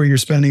see where you're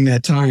spending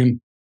that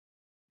time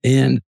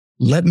and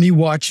let me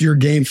watch your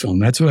game film.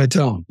 That's what I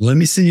tell them. Let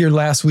me see your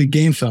last week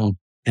game film.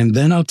 And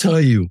then I'll tell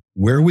you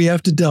where we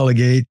have to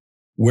delegate,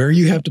 where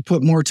you have to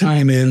put more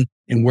time in,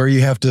 and where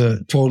you have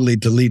to totally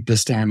delete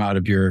this time out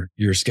of your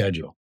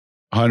schedule.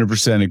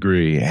 100%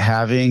 agree.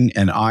 Having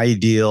an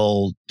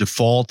ideal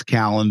default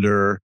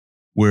calendar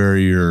where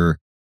your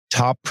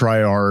top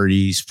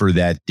priorities for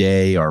that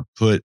day are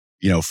put,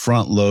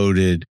 front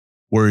loaded,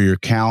 where your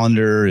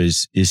calendar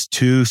is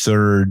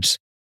 2/3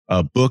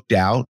 booked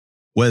out,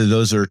 whether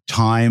those are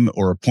time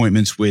or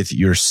appointments with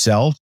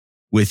yourself,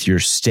 with your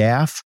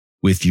staff,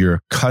 with your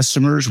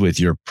customers,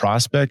 with your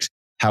prospects,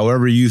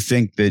 however you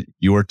think that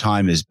your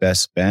time is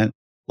best spent,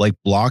 like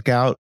block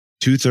out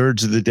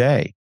 2/3 of the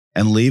day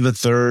and leave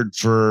 1/3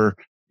 for,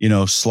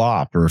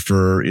 slop or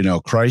for,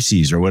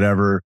 crises or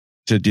whatever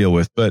to deal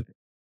with. But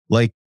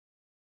like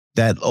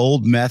that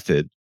old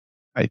method,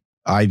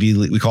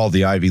 we call it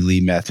the Ivy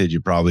Lee method.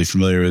 You're probably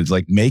familiar with,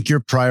 like, make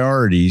your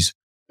priorities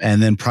and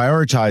then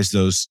prioritize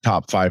those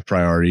top 5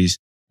 priorities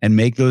and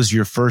make those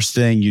your first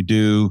thing you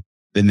do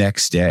the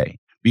next day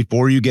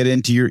before you get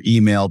into your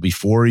email,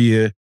 before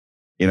you,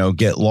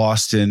 get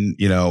lost in,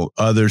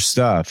 other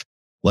stuff.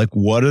 Like,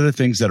 what are the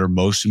things that are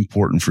most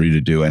important for you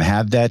to do, and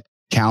have that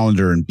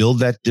calendar and build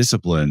that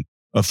discipline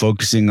of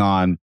focusing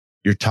on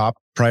your top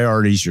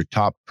priorities, your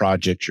top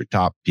projects, your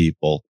top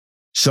people.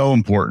 So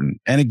important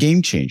and a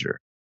game changer.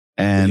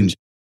 And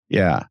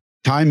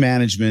time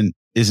management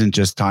isn't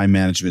just time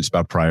management. It's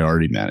about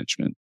priority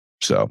management.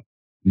 So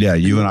yeah,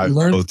 you and I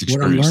both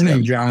experienced what I'm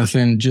learning, that.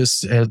 Jonathan,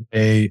 just as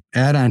a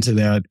add on to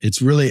that,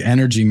 it's really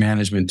energy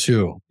management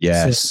too.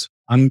 Yes. So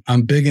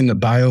I'm big into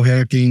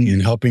biohacking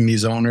and helping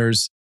these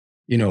owners,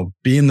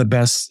 be in the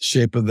best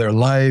shape of their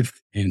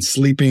life and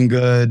sleeping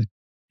good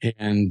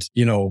and,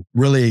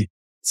 really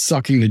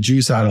sucking the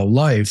juice out of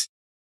life.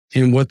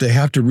 And what they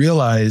have to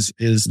realize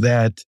is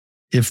that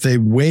if they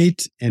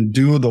wait and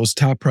do those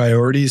top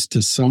priorities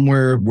to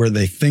somewhere where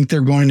they think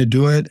they're going to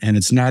do it, and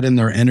it's not in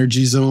their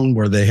energy zone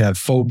where they have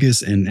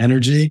focus and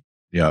energy,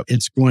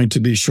 it's going to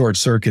be short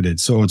circuited.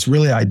 So it's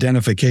really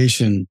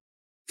identification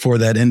for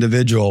that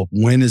individual.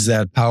 When is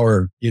that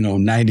power,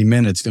 90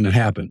 minutes going to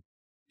happen?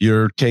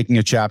 You're taking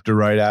a chapter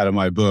right out of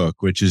my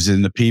book, which is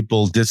in the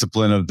people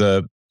discipline of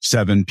the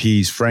 7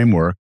 Ps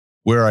framework,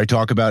 where I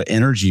talk about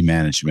energy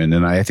management.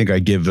 And I think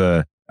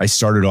I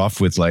started off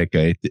with like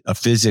a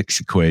physics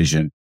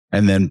equation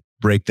and then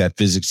break that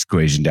physics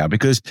equation down,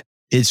 because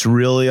it's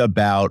really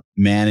about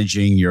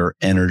managing your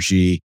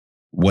energy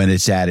when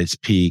it's at its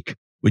peak,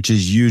 which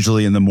is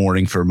usually in the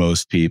morning for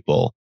most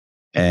people.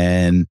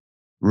 And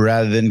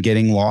rather than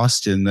getting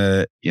lost in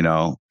the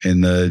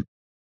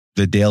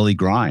daily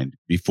grind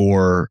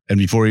before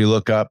you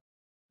look up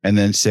and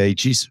then say,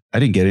 geez, I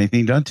didn't get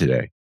anything done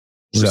today.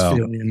 Worst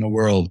feeling in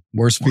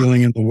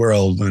the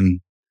world when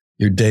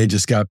your day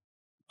just got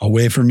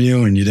away from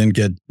you and you didn't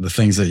get the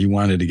things that you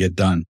wanted to get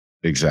done.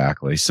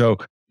 Exactly. So,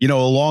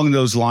 along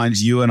those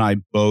lines, you and I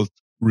both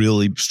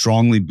really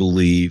strongly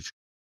believe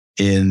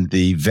in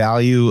the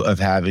value of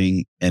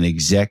having an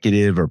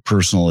executive or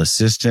personal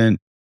assistant,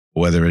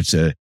 whether it's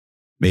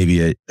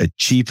maybe a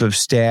chief of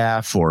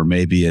staff, or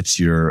maybe it's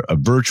a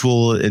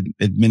virtual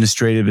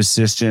administrative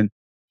assistant,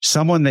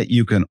 someone that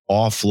you can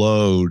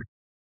offload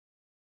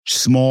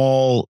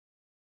small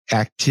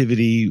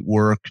activity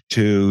work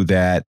to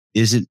that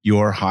isn't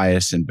your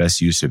highest and best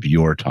use of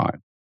your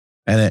time.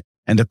 And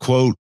to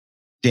quote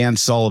Dan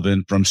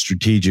Sullivan from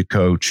Strategic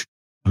Coach,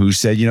 who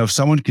said, if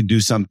someone could do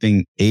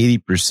something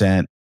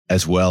 80%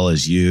 as well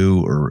as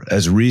you, or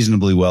as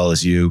reasonably well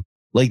as you,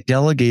 like,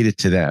 delegate it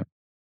to them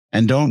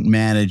and don't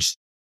manage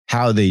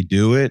how they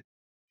do it.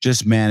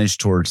 Just manage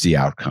towards the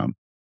outcome.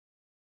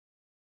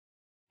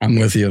 I'm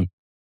with you.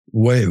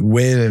 Way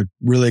that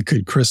really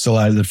could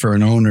crystallize it for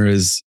an owner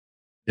is,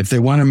 if they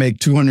want to make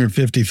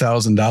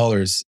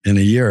 $250,000 in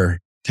a year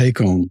take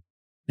home,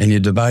 and you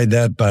divide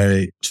that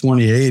by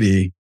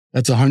 2080,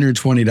 that's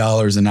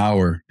 $120 an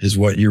hour is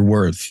what you're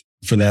worth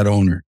for that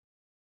owner.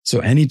 So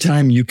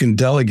anytime you can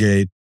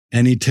delegate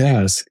any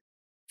task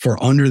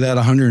for under that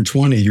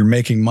 120, you're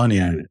making money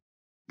on it.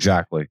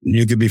 Exactly.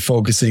 You could be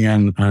focusing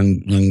on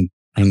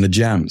the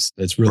gems.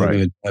 That's really going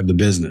to drive the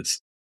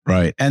business.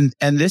 Right. And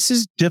this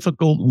is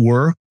difficult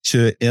work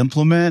to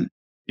implement,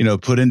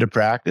 put into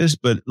practice,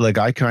 but like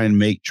I try and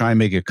make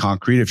it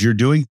concrete. If you're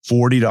doing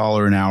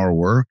 $40 an hour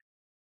work,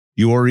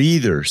 you're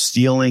either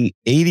stealing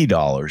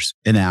 $80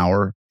 an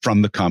hour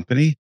from the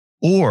company,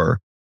 or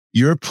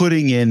you're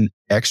putting in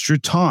extra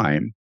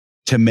time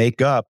to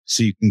make up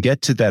so you can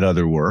get to that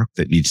other work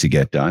that needs to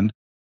get done,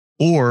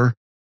 or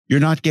you're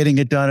not getting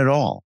it done at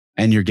all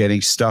and you're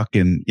getting stuck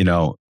in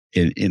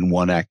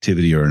one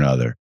activity or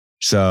another.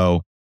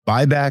 So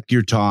buy back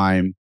your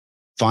time,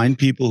 find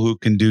people who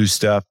can do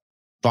stuff,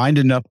 find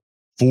enough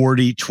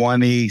 $40,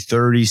 $20,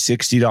 $30,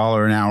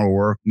 $60 an hour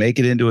work, make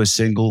it into a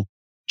single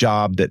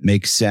job that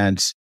makes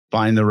sense,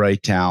 find the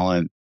right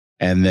talent,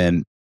 and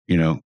then,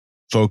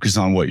 focus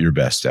on what you're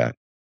best at.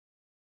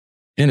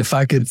 And if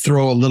I could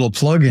throw a little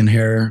plug in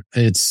here,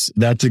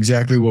 that's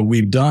exactly what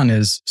we've done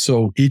is,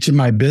 so each of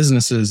my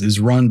businesses is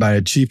run by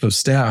a chief of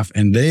staff,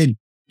 and they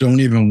don't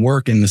even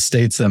work in the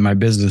states that my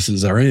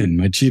businesses are in.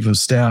 My chief of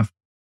staff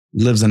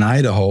lives in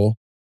Idaho,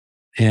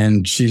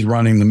 and she's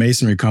running the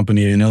masonry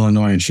company in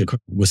Illinois and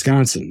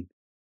Wisconsin.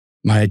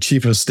 My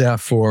chief of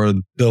staff for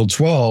Build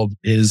 12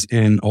 is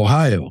in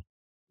Ohio.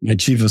 My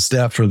chief of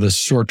staff for the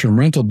short-term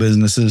rental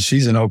businesses,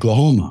 she's in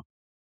Oklahoma.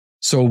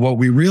 So what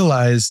we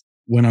realized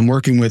when I'm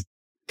working with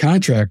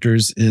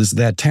contractors is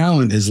that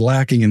talent is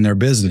lacking in their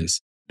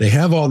business. They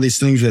have all these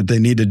things that they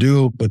need to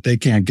do, but they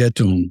can't get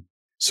to them.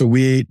 So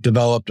we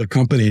developed a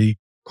company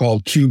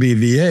called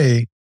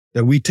QBVA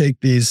that we take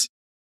these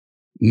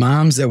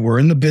moms that were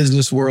in the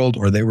business world,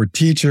 or they were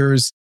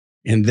teachers,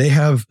 and they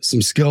have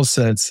some skill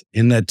sets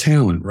in that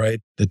talent,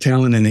 right? The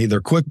talent in either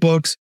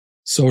QuickBooks,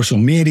 social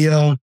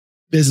media,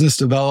 business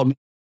development.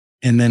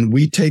 And then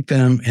we take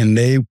them, and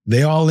they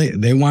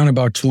want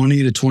about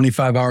 20 to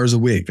 25 hours a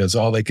week. That's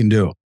all they can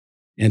do.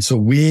 And so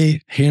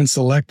we hand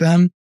select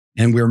them,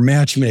 and we're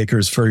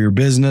matchmakers for your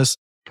business.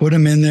 Put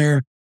them in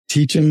there,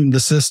 teach them the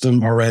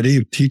system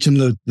already, teach them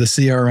the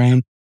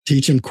CRM,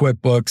 teach them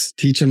QuickBooks,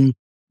 teach them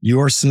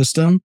your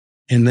system.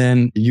 And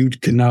then you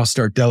can now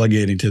start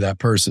delegating to that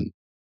person.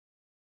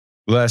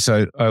 Les,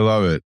 I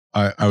love it.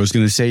 I was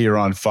going to say you're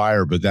on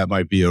fire, but that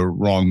might be a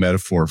wrong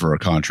metaphor for a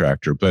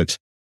contractor. But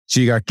so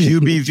you got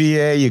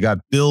QBVA, you got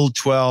Build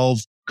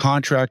 12,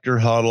 Contractor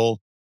Huddle.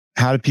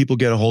 How do people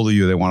get a hold of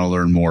you? They want to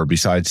learn more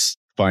besides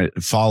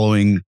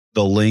following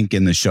the link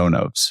in the show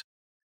notes.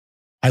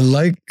 I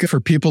like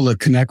for people to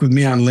connect with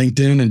me on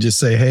LinkedIn and just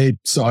say, hey,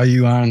 saw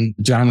you on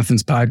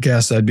Jonathan's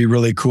podcast. That'd be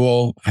really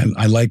cool.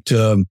 I like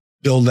to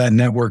build that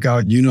network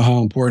out. You know how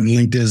important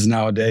LinkedIn is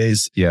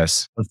nowadays.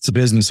 Yes. To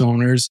business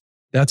owners.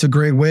 That's a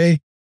great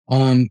way.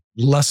 on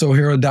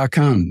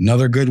lesohero.com.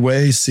 Another good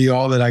way, see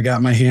all that I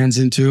got my hands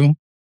into,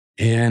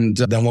 and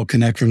then we'll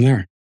connect from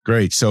there.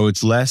 Great. So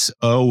it's Les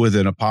O with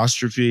an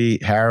apostrophe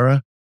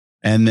Hara.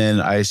 And then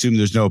I assume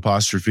there's no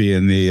apostrophe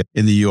in the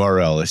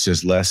URL. It's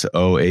just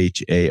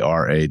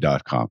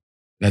lesohara.com.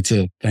 That's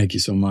it. Thank you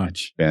so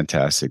much.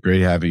 Fantastic.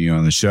 Great having you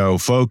on the show.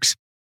 Folks,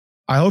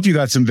 I hope you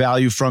got some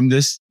value from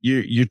this.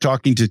 You're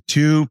talking to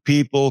two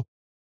people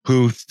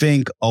who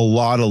think a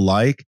lot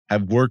alike,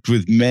 have worked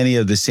with many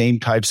of the same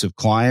types of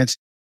clients,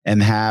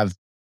 and have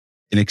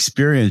an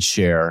experience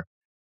share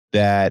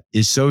that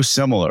is so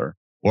similar,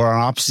 or on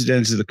opposite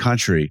ends of the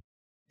country.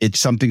 It's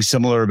something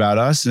similar about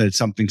us, and it's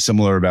something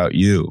similar about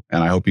you.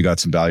 And I hope you got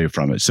some value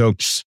from it. So,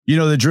 you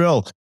know the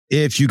drill.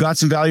 If you got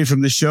some value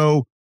from the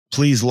show,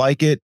 please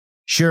like it,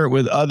 share it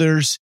with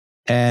others,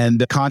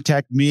 and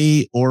contact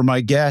me or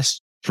my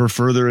guest for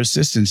further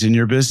assistance in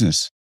your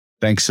business.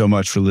 Thanks so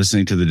much for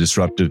listening to the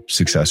Disruptive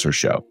Successor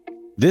Show.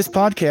 This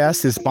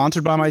podcast is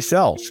sponsored by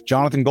myself,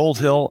 Jonathan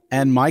Goldhill,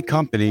 and my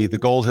company, the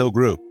Goldhill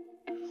Group,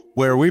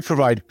 where we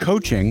provide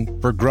coaching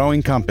for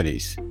growing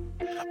companies.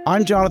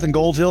 I'm Jonathan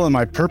Goldhill, and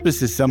my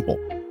purpose is simple: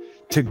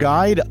 to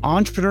guide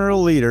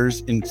entrepreneurial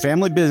leaders in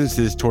family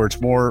businesses towards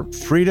more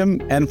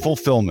freedom and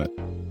fulfillment.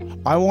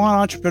 I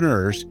want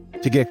entrepreneurs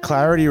to get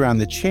clarity around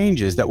the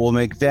changes that will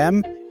make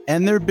them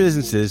and their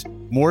businesses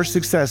more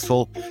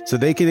successful so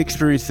they can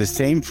experience the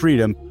same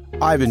freedom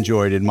I've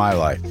enjoyed in my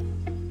life.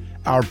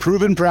 Our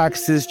proven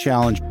practices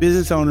challenge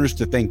business owners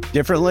to think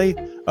differently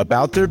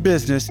about their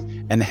business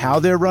and how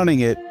they're running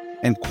it,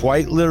 and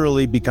quite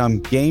literally become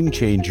game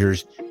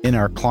changers in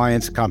our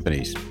clients'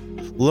 companies.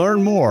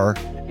 Learn more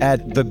at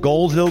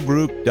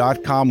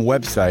thegoldhillgroup.com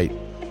website,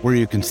 where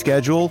you can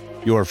schedule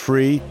your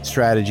free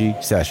strategy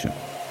session.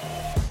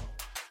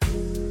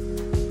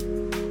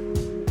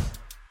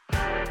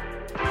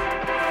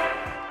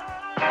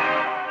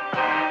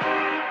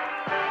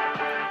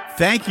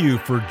 Thank you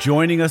for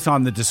joining us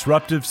on the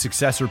Disruptive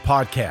Successor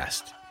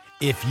Podcast.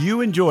 If you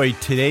enjoyed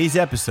today's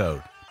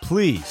episode,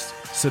 please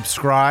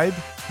subscribe,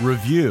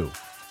 review,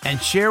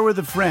 and share with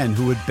a friend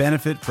who would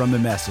benefit from the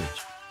message.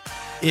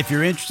 If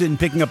you're interested in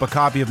picking up a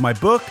copy of my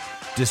book,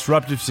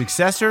 Disruptive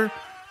Successor,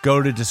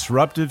 go to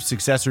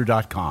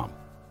disruptivesuccessor.com.